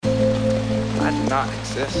not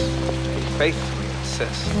exist. We faithfully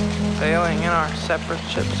insist, sailing in our separate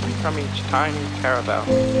ships and from each tiny caravel,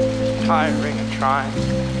 tiring and trying,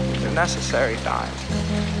 these are necessary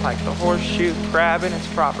dives. Like the horseshoe crab in its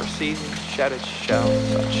proper season, shed its shell,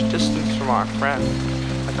 such distance from our friend,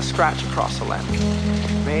 like a scratch across a lens.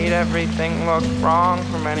 Made everything look wrong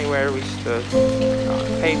from anywhere we stood. Our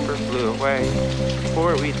paper flew away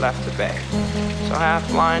before we'd left the bay. So half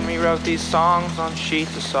blind we wrote these songs on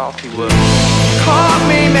sheets of salty wood. Caught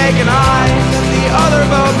me making eyes at the other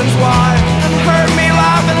boatman's wife, and heard me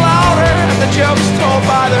laughing louder at the jokes told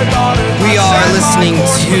by their daughters. We are listening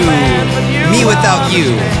to Me Without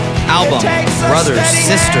You album, Brother,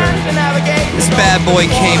 Sister. This bad boy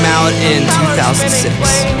came out in 2006.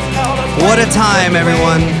 What a time,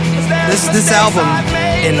 everyone. This album,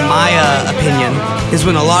 in my opinion, is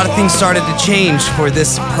when a lot of things started to change for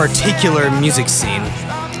this particular music scene.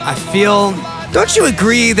 I feel... Don't you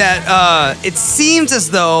agree that it seems as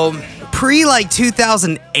though pre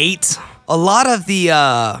 2008, a lot of the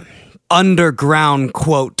underground,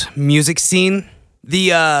 quote, music scene,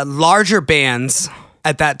 the larger bands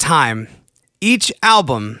at that time, each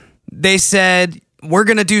album, they said, we're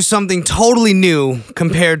going to do something totally new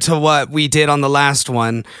compared to what we did on the last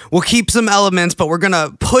one. We'll keep some elements, but we're going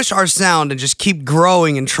to push our sound and just keep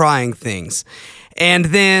growing and trying things. And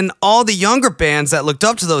then all the younger bands that looked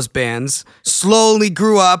up to those bands slowly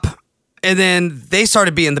grew up, and then they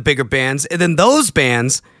started being the bigger bands, and then those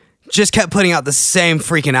bands just kept putting out the same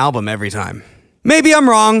freaking album every time. Maybe I'm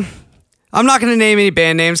wrong. I'm not going to name any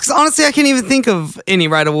band names, because honestly, I can't even think of any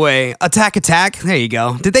right away. Attack Attack, there you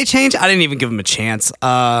go. Did they change? I didn't even give them a chance.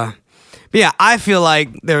 But yeah, I feel like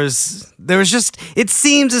there was just, it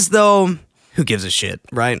seems as though, who gives a shit,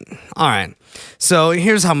 right? All right. So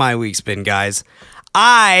here's how my week's been, guys.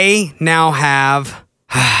 I now have,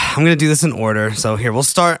 I'm going to do this in order. So here, we'll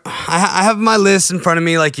start. I have my list in front of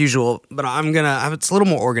me like usual, but it's a little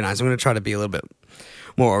more organized. I'm going to try to be a little bit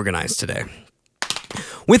more organized today.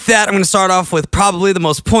 With that, I'm going to start off with probably the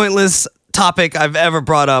most pointless topic I've ever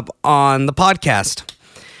brought up on the podcast.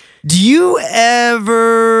 Do you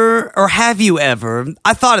ever, or have you ever,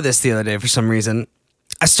 I thought of this the other day for some reason.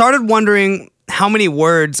 I started wondering how many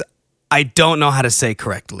words I don't know how to say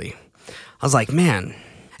correctly. I was like, man.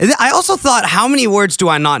 And I also thought, how many words do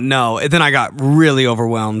I not know? And then I got really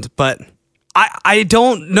overwhelmed. But I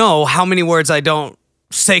don't know how many words I don't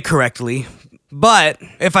say correctly. But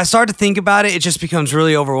if I start to think about it, it just becomes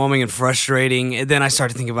really overwhelming and frustrating. And then I start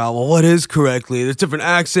to think about, well, what is correctly? There's different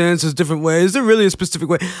accents, there's different ways. Is there really a specific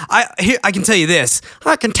way? I can tell you this.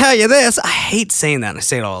 I hate saying that, and I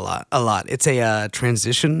say it a lot. It's a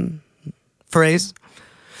transition phrase.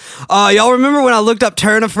 Y'all remember when I looked up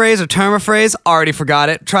turn a phrase or term a phrase? Already forgot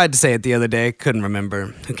it. Tried to say it the other day. Couldn't remember.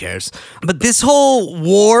 Who cares? But this whole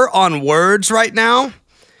war on words right now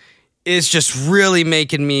is just really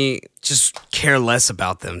making me just care less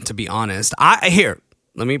about them, to be honest. Let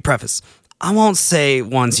me preface. I won't say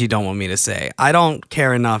ones you don't want me to say. I don't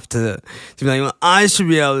care enough to be like, well, I should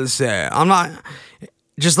be able to say it. I'm not...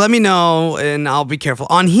 Just let me know, and I'll be careful.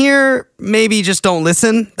 On here, maybe just don't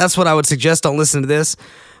listen. That's what I would suggest. Don't listen to this.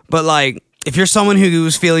 But, like, if you're someone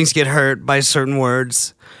whose feelings get hurt by certain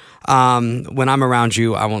words, when I'm around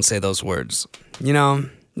you, I won't say those words. You know,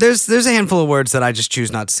 there's a handful of words that I just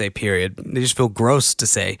choose not to say, period. They just feel gross to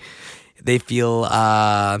say. They feel,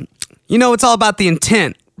 it's all about the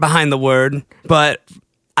intent behind the word. But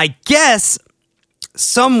I guess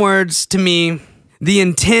some words, to me, the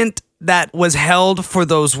intent that was held for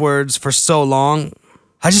those words for so long,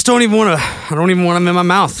 I don't even want them in my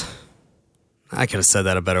mouth. I could have said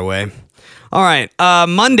that a better way. All right.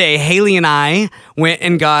 Monday, Haley and I went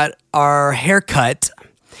and got our hair cut,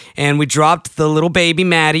 and we dropped the little baby,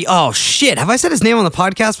 Maddie. Oh, shit. Have I said his name on the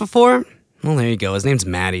podcast before? Well, there you go. His name's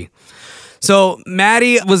Maddie. So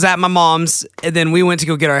Maddie was at my mom's, and then we went to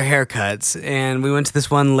go get our haircuts, and we went to this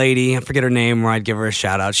one lady, I forget her name, where I'd give her a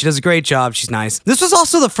shout out. She does a great job. She's nice. This was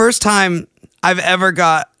also the first time I've ever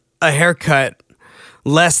got a haircut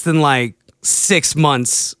less than like 6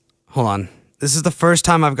 months. Hold on. This is the first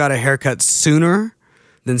time I've got a haircut sooner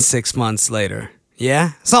than 6 months later.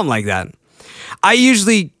 Yeah? Something like that. I'm used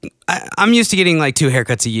to getting like 2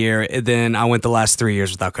 haircuts a year, and then I went the last 3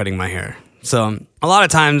 years without cutting my hair. So a lot of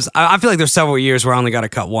times, I feel like there's several years where I only got a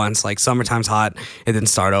cut once, like summertime's hot, and then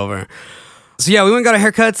start over. So yeah, we went and got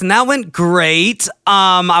our haircuts, and that went great.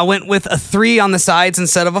 I went with a 3 on the sides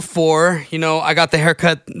instead of a 4. You know, I got the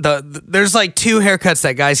haircut. There's like 2 haircuts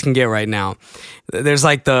that guys can get right now. There's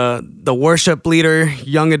like the worship leader,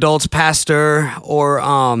 young adults pastor, or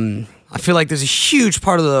I feel like there's a huge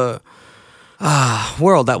part of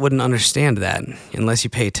world that wouldn't understand that unless you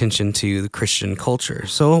pay attention to the Christian culture.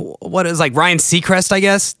 So what is like Ryan Seacrest, I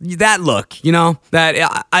guess? That look, you know?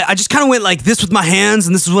 That I just kind of went like this with my hands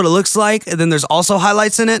and this is what it looks like. And then there's also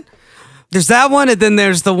highlights in it. There's that one, and then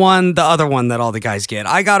there's the other one that all the guys get.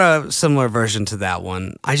 I got a similar version to that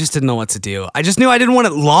one. I just didn't know what to do. I just knew I didn't want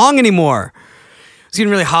it long anymore. It was getting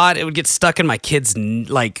really hot. It would get stuck in my kid's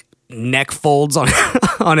like neck folds on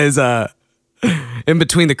on his in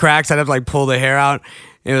between the cracks. I'd have to like pull the hair out.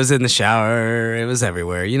 It was in the shower. It was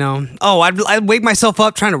everywhere, you know. Oh, I'd wake myself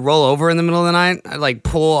up trying to roll over in the middle of the night. I'd like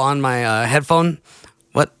pull on my headphone.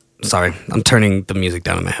 What? Sorry, I'm turning the music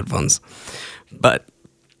down on my headphones. But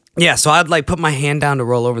yeah, so I'd like put my hand down to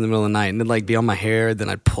roll over in the middle of the night, and it'd like be on my hair. Then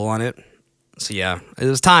I'd pull on it. So yeah, it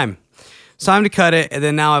was time. It's time to cut it, and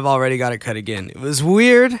then now I've already got it cut again. It was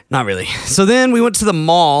weird. Not really. So then we went to the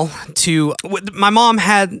mall my mom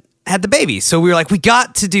had the baby. So we were like, we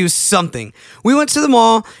got to do something. We went to the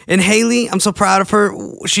mall, and Haley, I'm so proud of her.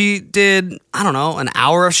 She did, I don't know, an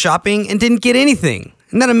hour of shopping and didn't get anything.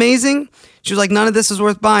 Isn't that amazing? She was like, none of this is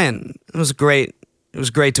worth buying. It was great. It was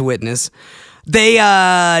great to witness. They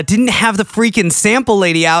didn't have the freaking sample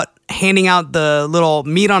lady out handing out the little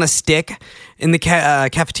meat on a stick in the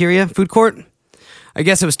cafeteria food court. I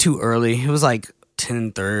guess it was too early. It was like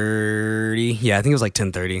 10:30. Yeah, I think it was like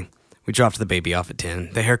 10:30. We dropped the baby off at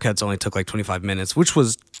 10. The haircuts only took like 25 minutes, which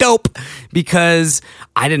was dope because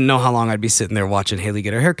I didn't know how long I'd be sitting there watching Haley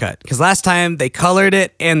get her haircut. Because last time they colored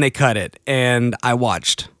it and they cut it, and I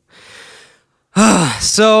watched.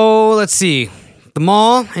 So let's see. The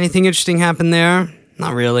mall, anything interesting happened there?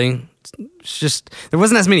 Not really. It's just, there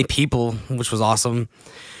wasn't as many people, which was awesome.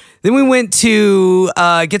 Then we went to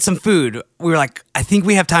get some food. We were like, I think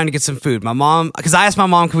we have time to get some food. My mom, because I asked my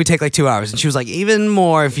mom, can we take like 2 hours? And she was like, even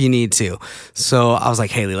more if you need to. So I was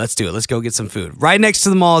like, Haley, let's do it. Let's go get some food. Right next to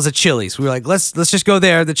the mall is a Chili's. We were like, let's just go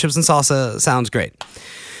there. The chips and salsa sounds great.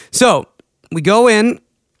 So we go in.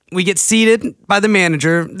 We get seated by the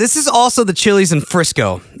manager. This is also the Chili's in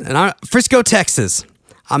Frisco, Frisco, Texas.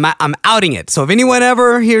 I'm outing it. So if anyone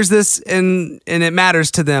ever hears this and it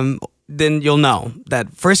matters to them, then you'll know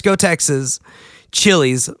that Frisco, Texas,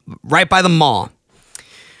 Chili's, right by the mall.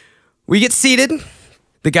 We get seated.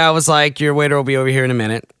 The guy was like, your waiter will be over here in a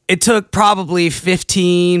minute. It took probably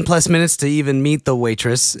 15 plus minutes to even meet the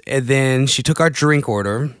waitress. And then she took our drink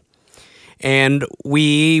order. And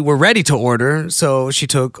we were ready to order, so she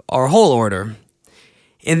took our whole order.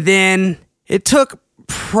 And then it took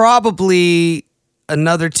probably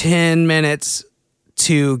another 10 minutes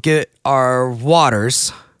to get our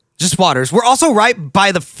waters. Just waters. We're also right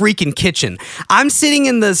by the freaking kitchen. I'm sitting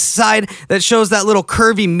in the side that shows that little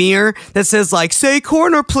curvy mirror that says, like, say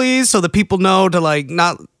corner, please, so the people know to, like,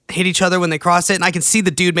 not hit each other when they cross it. And I can see the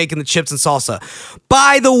dude making the chips and salsa.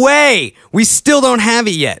 By the way, we still don't have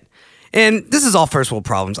it yet. And this is all first world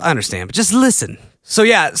problems, I understand, but just listen. So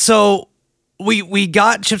yeah, we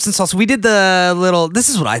got chips and salsa. We did the little, this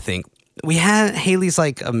is what I think. We had Haley's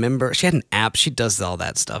like a member. She had an app. She does all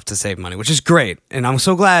that stuff to save money, which is great. And I'm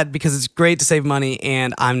so glad because it's great to save money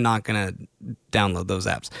and I'm not going to download those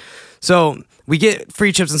apps. So we get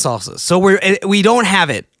free chips and salsa. So we don't have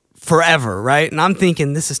it forever, right? And I'm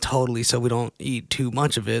thinking this is totally so we don't eat too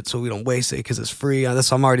much of it, so we don't waste it because it's free.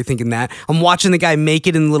 So I'm already thinking that. I'm watching the guy make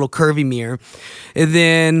it in the little curvy mirror. And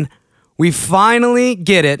then we finally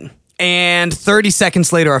get it, and 30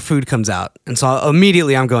 seconds later our food comes out. And so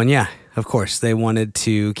immediately I'm going, yeah, of course. They wanted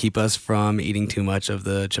to keep us from eating too much of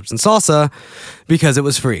the chips and salsa because it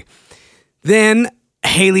was free. Then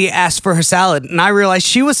Haley asked for her salad, and I realized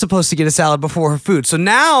she was supposed to get a salad before her food. So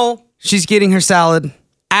now she's getting her salad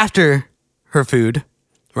after her food,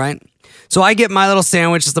 right? So I get my little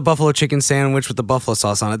sandwich. It's the buffalo chicken sandwich with the buffalo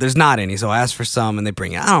sauce on it. There's not any, so I ask for some and they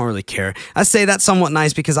bring it. I don't really care. I say that's somewhat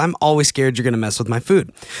nice because I'm always scared you're going to mess with my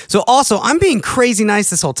food. So also, I'm being crazy nice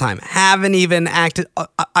this whole time. Haven't even acted.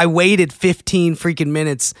 I waited 15 freaking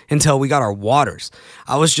minutes until we got our waters.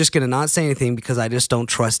 I was just going to not say anything because I just don't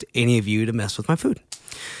trust any of you to mess with my food.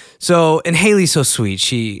 So, and Haley's so sweet.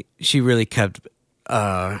 She really kept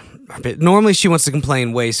normally she wants to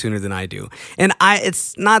complain way sooner than I do. And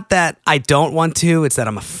it's not that I don't want to, it's that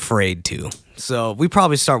I'm afraid to. So we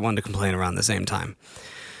probably start wanting to complain around the same time.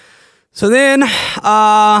 So then,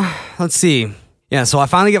 let's see. Yeah, so I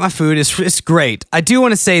finally get my food. It's great. I do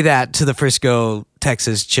want to say that to the Frisco,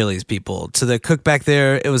 Texas Chili's people. To the cook back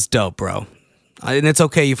there, it was dope, bro. And it's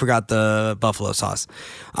okay you forgot the buffalo sauce.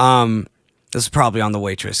 This is probably on the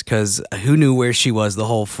waitress because who knew where she was the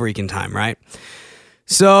whole freaking time, right?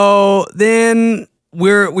 So then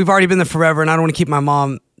we've already been there forever, and I don't want to keep my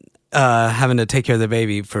mom having to take care of the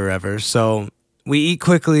baby forever. So We eat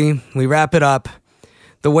quickly. We wrap it up.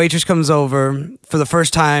 The waitress comes over for the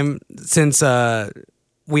first time since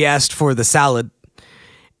we asked for the salad.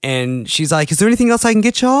 And she's like, is there anything else I can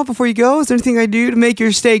get y'all before you go? Is there anything I do to make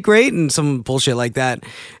your stay great? And some bullshit like that.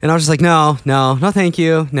 And I was just like, no, thank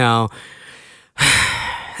you, no.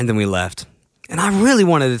 And then we left. And I really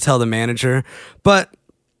wanted to tell the manager, but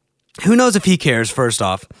who knows if he cares, first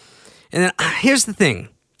off. And then here's the thing.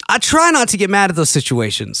 I try not to get mad at those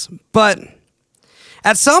situations, but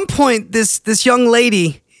at some point, this young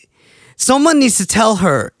lady, someone needs to tell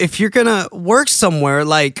her, if you're going to work somewhere,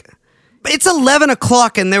 like, it's 11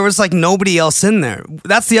 o'clock and there was like nobody else in there.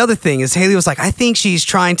 That's the other thing is Haley was like, I think she's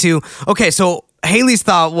trying to, okay, so Haley's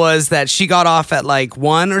thought was that she got off at like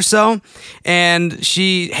 1 or so, and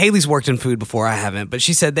Haley's worked in food before, I haven't, but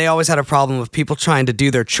she said they always had a problem with people trying to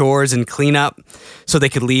do their chores and clean up so they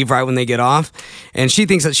could leave right when they get off, and she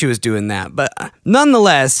thinks that she was doing that. But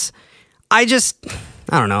nonetheless, I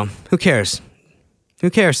don't know. Who cares?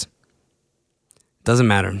 Doesn't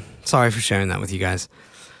matter. Sorry for sharing that with you guys.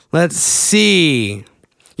 Let's see.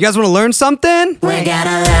 You guys want to learn something? We're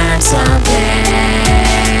gonna learn something.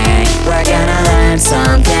 We're gonna learn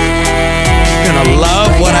something. You're gonna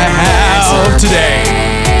love what I have today.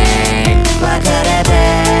 What could it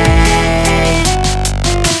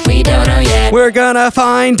be? We don't know yet. We're gonna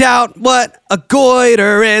find out what a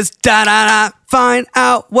goiter is. Da-da-da. Find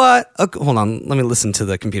out what a... Hold on. Let me listen to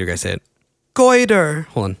the computer guy say it. Goiter.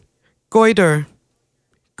 Hold on. Goiter.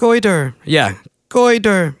 Yeah.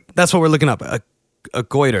 Goiter. That's what we're looking up. A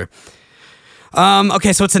goiter.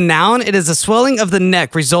 Okay, so it's a noun. It is a swelling of the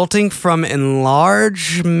neck resulting from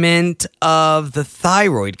enlargement of the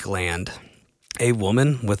thyroid gland. A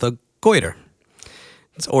woman with a goiter.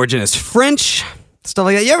 Its origin is French. Stuff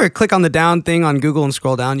like that. You ever click on the down thing on Google and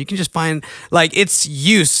scroll down? You can just find like its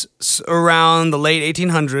use around the late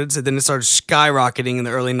 1800s, and then it started skyrocketing in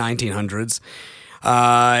the early 1900s.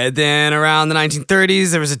 Then around the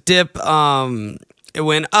 1930s, there was a dip. It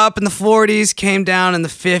went up in the 40s, came down in the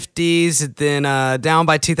 50s, then down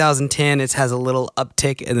by 2010, it has a little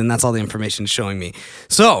uptick, and then that's all the information showing me.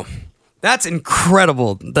 So that's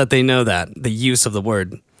incredible that they know that, the use of the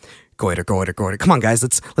word goiter. Come on, guys,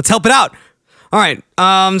 let's help it out. All right,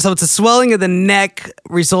 so it's a swelling of the neck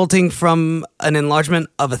resulting from an enlargement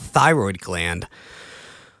of a thyroid gland.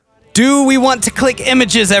 Do we want to click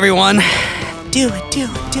images, everyone? Do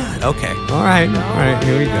it. Okay. All right,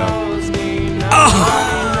 here we go. Oh!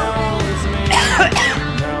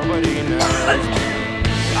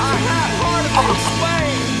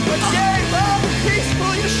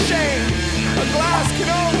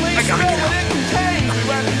 I gotta get out.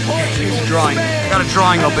 Here's a drawing. I got a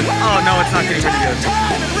drawing open. Oh no, it's not getting ready to go.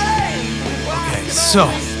 Okay, so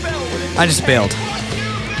I just bailed.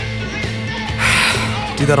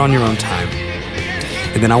 Do that on your own time.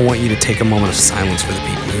 And then I want you to take a moment of silence for the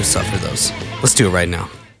people who suffer those. Let's do it right now.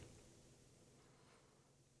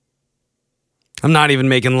 I'm not even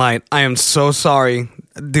making light. I am so sorry.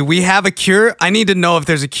 Do we have a cure? I need to know if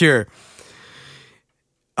there's a cure.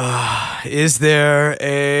 Is there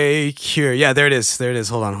a cure? Yeah, there it is.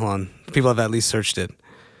 Hold on. People have at least searched it.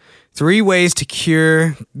 3 ways to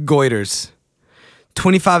cure goiters.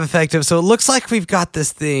 25 effective. So it looks like we've got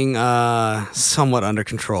this thing somewhat under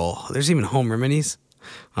control. There's even home remedies.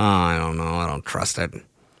 I don't know. I don't trust it.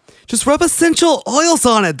 Just rub essential oils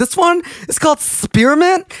on it. This one is called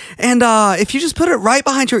Spearmint. And if you just put it right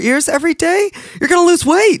behind your ears every day, you're going to lose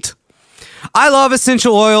weight. I love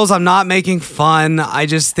essential oils. I'm not making fun. I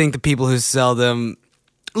just think the people who sell them...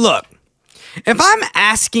 Look, if I'm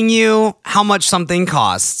asking you how much something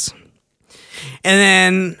costs, and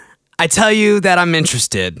then I tell you that I'm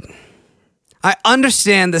interested, I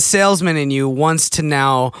understand the salesman in you wants to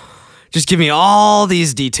now just give me all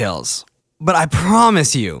these details. But I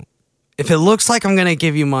promise you, if it looks like I'm going to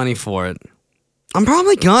give you money for it, I'm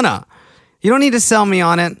probably gonna. You don't need to sell me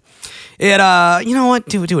on it. You know what?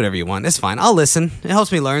 Do whatever you want. It's fine. I'll listen. It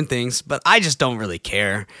helps me learn things, but I just don't really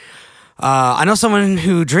care. I know someone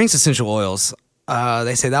who drinks essential oils.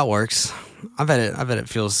 They say that works. I bet it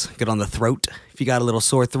feels good on the throat if you got a little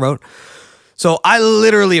sore throat. So I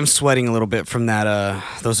literally am sweating a little bit from that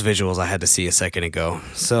those visuals I had to see a second ago.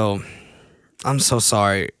 So I'm so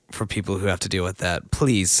sorry for people who have to deal with that.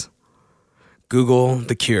 Please Google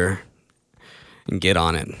the cure and get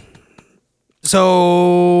on it.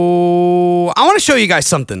 So I want to show you guys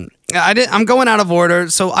something. I'm going out of order,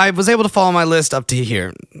 so I was able to follow my list up to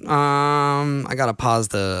here. I gotta pause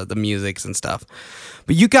the musics and stuff.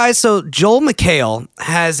 But you guys, so Joel McHale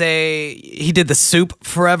he did the Soup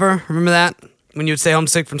Forever. Remember that? When you'd stay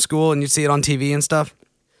homesick from school and you'd see it on TV and stuff.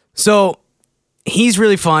 So he's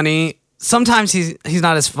really funny. sometimes he's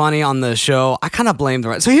not as funny on the show. I kind of blame the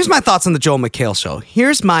right. So here's my thoughts on the Joel McHale show.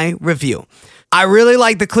 Here's my review. I really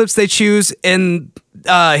like the clips they choose, and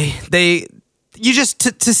to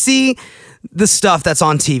see the stuff that's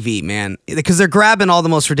on TV, man, because they're grabbing all the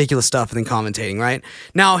most ridiculous stuff and then commentating, right?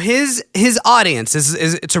 Now his audience is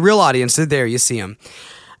it's a real audience. They're there, you see them.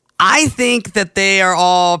 I think that they are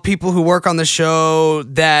all people who work on the show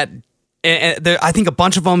that I think a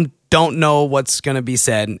bunch of them don't know what's going to be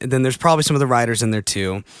said. And then there's probably some of the writers in there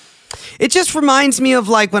too. It just reminds me of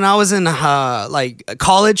like when I was in like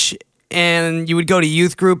college and you would go to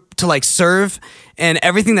youth group to like serve, and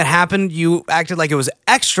everything that happened, you acted like it was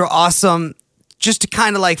extra awesome just to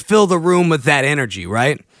kind of like fill the room with that energy,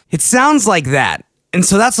 right? It sounds like that. And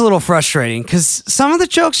so that's a little frustrating because some of the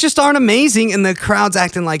jokes just aren't amazing and the crowd's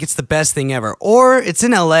acting like it's the best thing ever. Or it's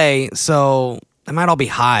in LA, so they might all be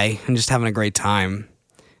high and just having a great time.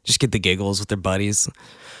 Just get the giggles with their buddies.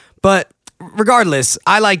 But regardless,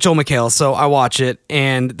 I like Joel McHale, so I watch it,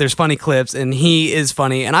 and there's funny clips, and he is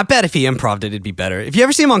funny, and I bet if he improv'd it'd be better. If you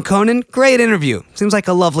ever see him on Conan, great interview. Seems like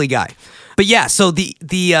a lovely guy. But yeah, so the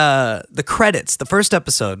credits, the first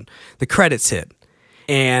episode, the credits hit,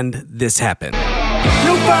 and this happened.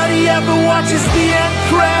 Nobody ever watches the end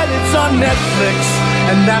credits on Netflix,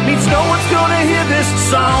 and that means no one's gonna hear this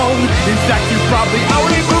song. In fact, you probably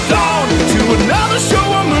already moved on to another show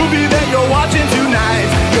or movie that you're watching tonight.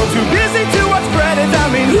 You're too busy to watch credits, I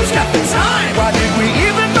mean, who's got the time? Why did we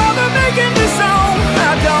even bother making this song?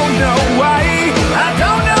 I don't know why, I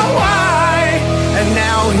don't know why. And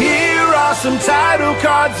now here are some title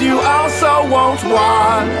cards you also won't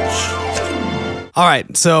watch. All right,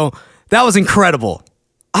 so that was incredible.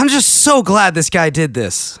 I'm just so glad this guy did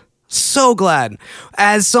this. So glad.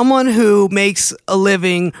 As someone who makes a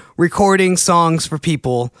living recording songs for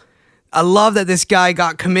people, I love that this guy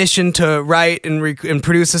got commissioned to write and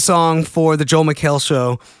produce a song for the Joel McHale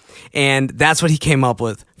show, and that's what he came up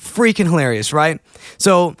with. Freaking hilarious, right?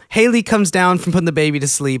 So Haley comes down from putting the baby to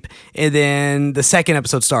sleep, and then the second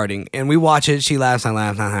episode starting, and we watch it. She laughs, I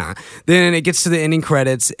laugh. Then it gets to the ending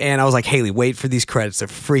credits, and I was like, Haley, wait for these credits. They're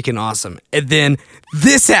freaking awesome. And then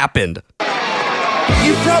this happened.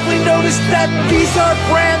 You probably noticed that these are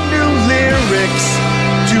brand new lyrics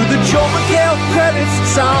to the Joel McHale credits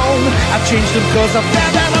song. I changed them cause I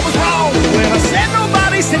found out I was wrong when I said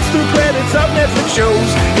nobody sits through credits of Netflix shows.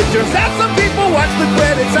 It turns out some people watch the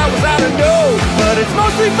credits, I was out of know. But it's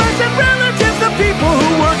mostly friends and relatives, the people who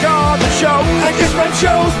work on the show. I guess friend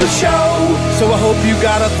chose the show, so I hope you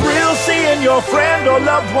got a thrill seeing your friend or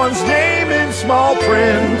loved one's name in small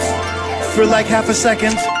print for like half a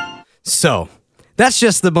second. So that's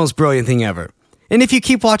just the most brilliant thing ever. And if you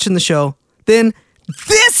keep watching the show, then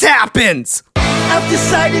this happens! I've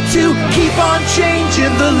decided to keep on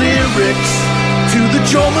changing the lyrics to the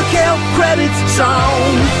Joel McHale credits song.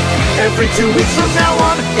 Every 2 weeks from now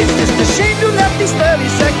on, it's just a shame to let these 30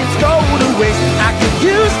 seconds go to waste. I could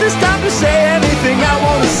use this time to say anything I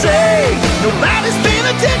want to say. Nobody's paying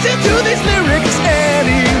attention to these lyrics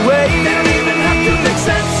anyway. They don't even have to make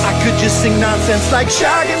sense. I could just sing nonsense like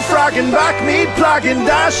Shaggin', Froggin', Bachmead, Ploggin',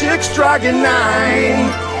 Dashik, Stroggin'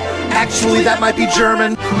 9. Actually, that might be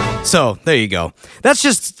German. So, there you go. That's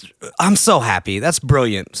just, I'm so happy. That's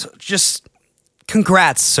brilliant. So just,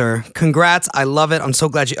 congrats, sir. Congrats. I love it. I'm so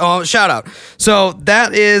glad oh, shout out. So,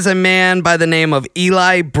 that is a man by the name of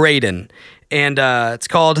Eli Braden. And it's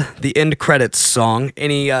called The End Credits Song.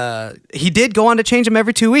 And he did go on to change them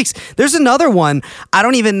every 2 weeks. There's another one. I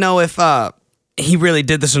don't even know if he really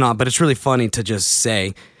did this or not, but it's really funny to just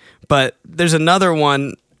say. But there's another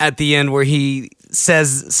one at the end where he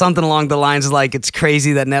says something along the lines of like, it's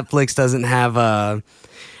crazy that Netflix doesn't have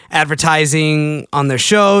advertising on their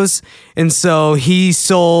shows. And so he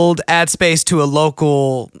sold ad space to a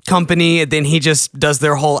local company, and then he just does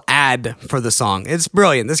their whole ad for the song. It's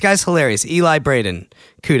brilliant. This guy's hilarious. Eli Braden.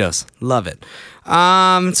 Kudos. Love it.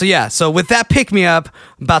 So with that pick me up,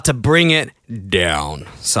 I'm about to bring it down.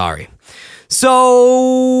 Sorry.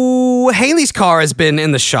 So Haley's car has been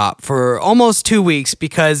in the shop for almost 2 weeks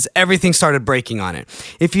because everything started breaking on it.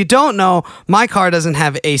 If you don't know, my car doesn't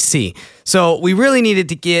have AC. So we really needed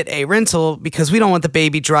to get a rental because we don't want the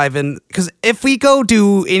baby driving. Because if we go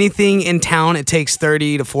do anything in town, it takes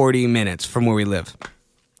 30 to 40 minutes from where we live.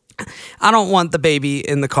 I don't want the baby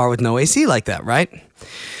in the car with no AC like that, right?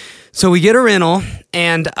 So we get a rental,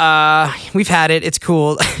 and we've had it. It's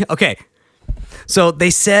cool. Okay. So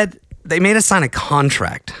they made us sign a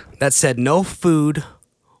contract that said no food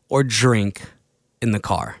or drink in the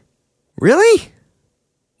car. Really?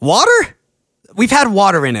 Water? We've had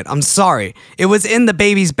water in it. I'm sorry. It was in the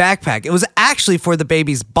baby's backpack. It was actually for the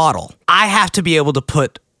baby's bottle. I have to be able to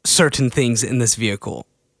put certain things in this vehicle.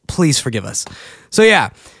 Please forgive us. So yeah,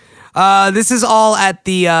 this is all at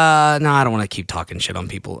the, no, I don't want to keep talking shit on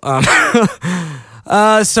people.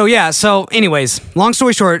 So anyways, long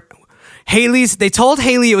story short, they told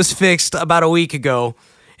Haley it was fixed about a week ago,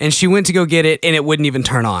 and she went to go get it, and it wouldn't even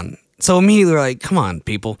turn on. So immediately we're like, come on,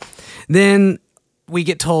 people. Then we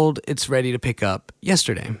get told it's ready to pick up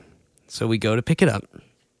yesterday. So we go to pick it up.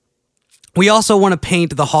 We also want to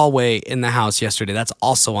paint the hallway in the house yesterday. That's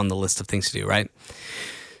also on the list of things to do, right?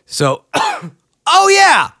 So, oh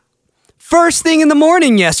yeah! First thing in the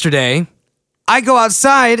morning yesterday, I go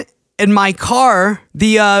outside and my car,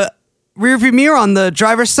 the rearview mirror on the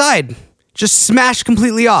driver's side, just smashed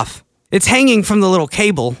completely off. It's hanging from the little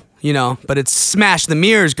cable, but it's smashed. The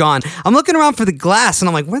mirror's gone. I'm looking around for the glass and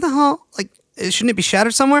I'm like, where the hell? Like, shouldn't it be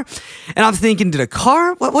shattered somewhere? And I'm thinking, did a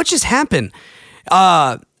car? What just happened?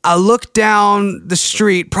 I look down the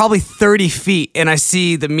street, probably 30 feet, and I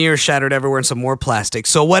see the mirror shattered everywhere and some more plastic.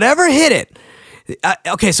 So whatever hit it.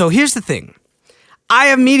 Okay, so here's the thing.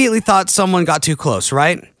 I immediately thought someone got too close,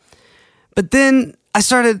 right? But then I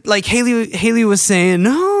started, like, Haley was saying,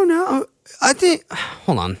 no, I think,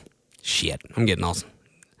 hold on. Shit, I'm getting all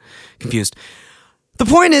confused. The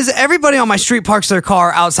point is, everybody on my street parks their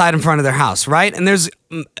car outside in front of their house, right? And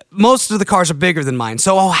most of the cars are bigger than mine.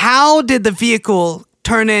 So how did the vehicle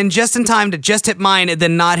turn in just in time to just hit mine and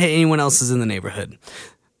then not hit anyone else's in the neighborhood?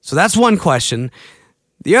 So that's one question.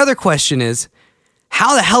 The other question is,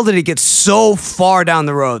 how the hell did it get so far down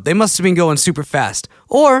the road? They must have been going super fast.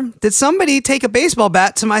 Or did somebody take a baseball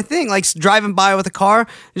bat to my thing, like driving by with a car,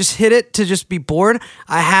 just hit it to just be bored?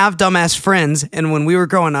 I have dumbass friends, and when we were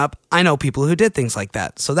growing up, I know people who did things like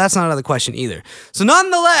that. So that's not another question either. So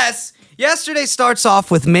nonetheless, yesterday starts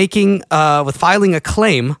off with filing a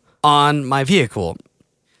claim on my vehicle.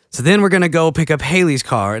 So then we're going to go pick up Haley's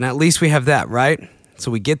car, and at least we have that, right?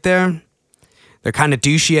 So we get there. They're kind of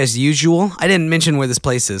douchey as usual. I didn't mention where this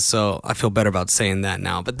place is, so I feel better about saying that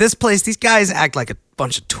now. But this place, these guys act like a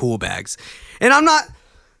bunch of tool bags. And I'm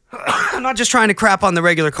not just trying to crap on the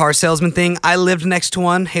regular car salesman thing. I lived next to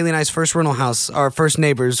one. Haley and I's first rental house, our first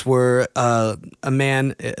neighbors were a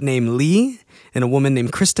man named Lee and a woman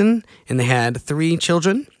named Kristen, and they had 3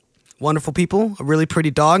 children. Wonderful people, a really pretty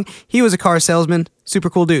dog. He was a car salesman, super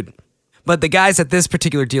cool dude. But the guys at this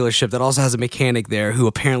particular dealership that also has a mechanic there who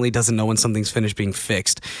apparently doesn't know when something's finished being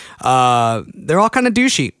fixed, they're all kind of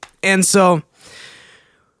douchey. And so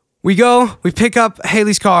we pick up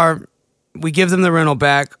Haley's car, we give them the rental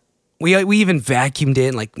back. We even vacuumed it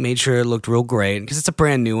and like made sure it looked real great because it's a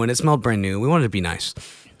brand new one. It smelled brand new. We wanted it to be nice.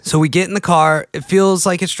 So we get in the car. It feels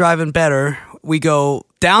like it's driving better. We go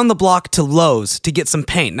down the block to Lowe's to get some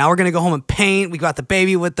paint. Now we're going to go home and paint. We got the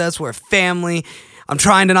baby with us. We're a family. I'm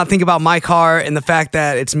trying to not think about my car and the fact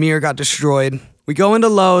that its mirror got destroyed. We go into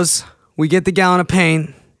Lowe's. We get the gallon of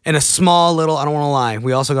paint and a small little, I don't want to lie,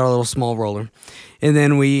 we also got a little small roller. And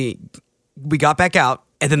then we got back out,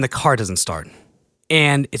 and then the car doesn't start.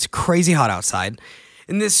 And it's crazy hot outside.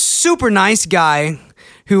 And this super nice guy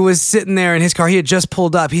who was sitting there in his car, he had just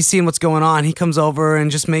pulled up. He's seeing what's going on. He comes over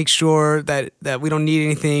and just makes sure that we don't need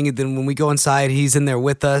anything. And then when we go inside, he's in there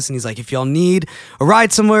with us. And he's like, if y'all need a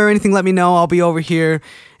ride somewhere or anything, let me know. I'll be over here.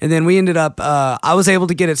 And then we ended up, I was able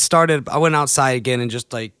to get it started. I went outside again and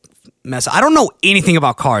just like I don't know anything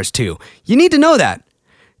about cars too. You need to know that.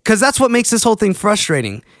 Because that's what makes this whole thing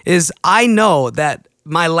frustrating, is I know that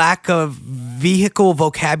my lack of vehicle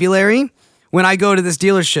vocabulary when I go to this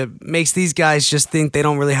dealership makes these guys just think they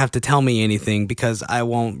don't really have to tell me anything because I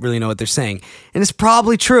won't really know what they're saying. And it's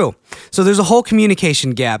probably true. So there's a whole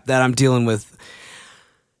communication gap that I'm dealing with.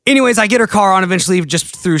 Anyways, I get her car on eventually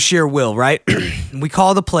just through sheer will, right? We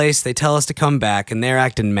call the place. They tell us to come back, and they're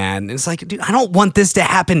acting mad. And it's like, dude, I don't want this to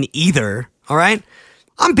happen either, all right?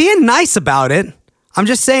 I'm being nice about it. I'm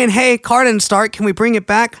just saying, hey, car didn't start. Can we bring it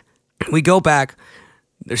back? We go back.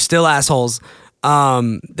 They're still assholes.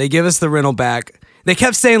 They give us the rental back. They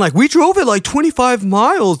kept saying like, we drove it like 25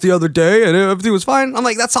 miles the other day and everything was fine. I'm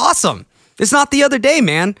like, that's awesome. It's not the other day,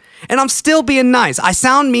 man. And I'm still being nice. I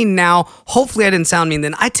sound mean now. Hopefully I didn't sound mean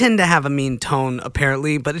then. I tend to have a mean tone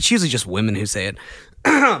apparently, but it's usually just women who say it.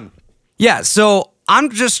 Yeah, so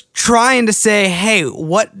I'm just trying to say, hey,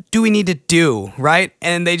 what do we need to do, right?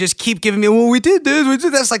 And they just keep giving me, well, we did this, we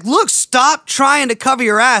did that. It's like, look, stop trying to cover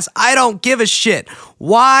your ass. I don't give a shit.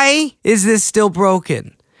 Why is this still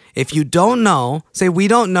broken? If you don't know, say we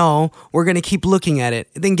don't know, we're going to keep looking at it,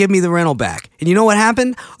 then give me the rental back. And you know what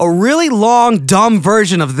happened? A really long, dumb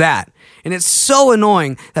version of that. And it's so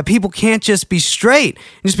annoying that people can't just be straight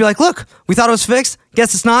and just be like, look, we thought it was fixed.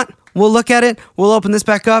 Guess it's not. We'll look at it. We'll open this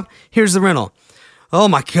back up. Here's the rental. Oh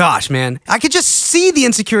my gosh, man. I could just see the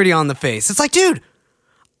insecurity on the face. It's like, dude,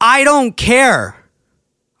 I don't care.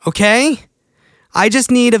 Okay? I just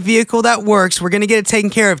need a vehicle that works. We're going to get it taken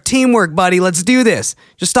care of. Teamwork, buddy. Let's do this.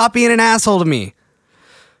 Just stop being an asshole to me.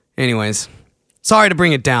 Anyways, sorry to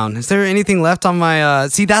bring it down. Is there anything left on my...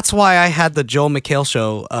 See, that's why I had the Joel McHale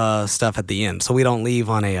show stuff at the end, so we don't leave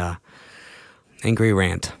on a angry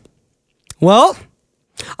rant. Well,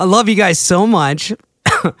 I love you guys so much.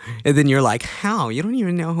 And then you're like, how? You don't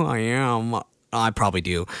even know who I am. I probably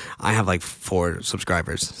do. I have like 4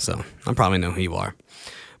 subscribers, so I probably know who you are.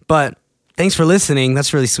 But thanks for listening.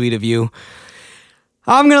 That's really sweet of you.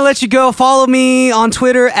 I'm going to let you go. Follow me on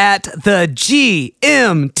Twitter at the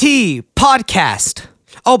GMT Podcast.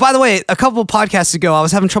 Oh, by the way, a couple of podcasts ago, I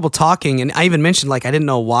was having trouble talking, and I even mentioned, like, I didn't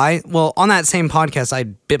know why. Well, on that same podcast, I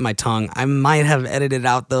bit my tongue. I might have edited it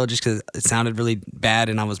out, though, just because it sounded really bad,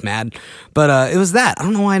 and I was mad. But it was that. I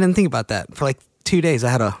don't know why I didn't think about that. For, like, 2 days, I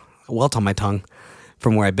had a welt on my tongue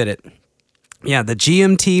from where I bit it. Yeah, the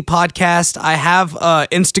GMT Podcast. I have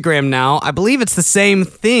Instagram now. I believe it's the same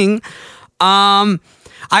thing.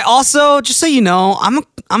 I also, just so you know,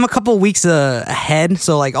 I'm a couple weeks ahead.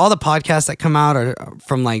 So like all the podcasts that come out are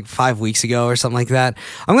from like 5 weeks ago or something like that.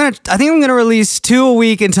 I think I'm gonna release 2 a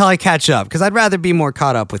week until I catch up, because I'd rather be more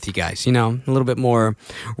caught up with you guys. You know, a little bit more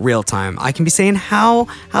real time. I can be saying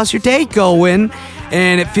how's your day going,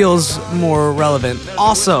 and it feels more relevant.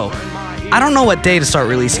 Also, I don't know what day to start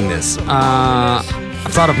releasing this. I've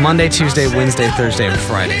thought of Monday, Tuesday, Wednesday, Thursday, and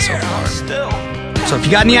Friday so far. So if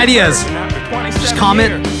you got any ideas, just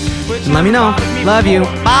comment and let me know. Love you.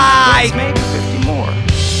 Bye. Maybe 50 more.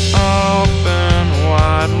 Open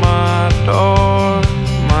wide my door,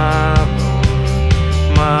 my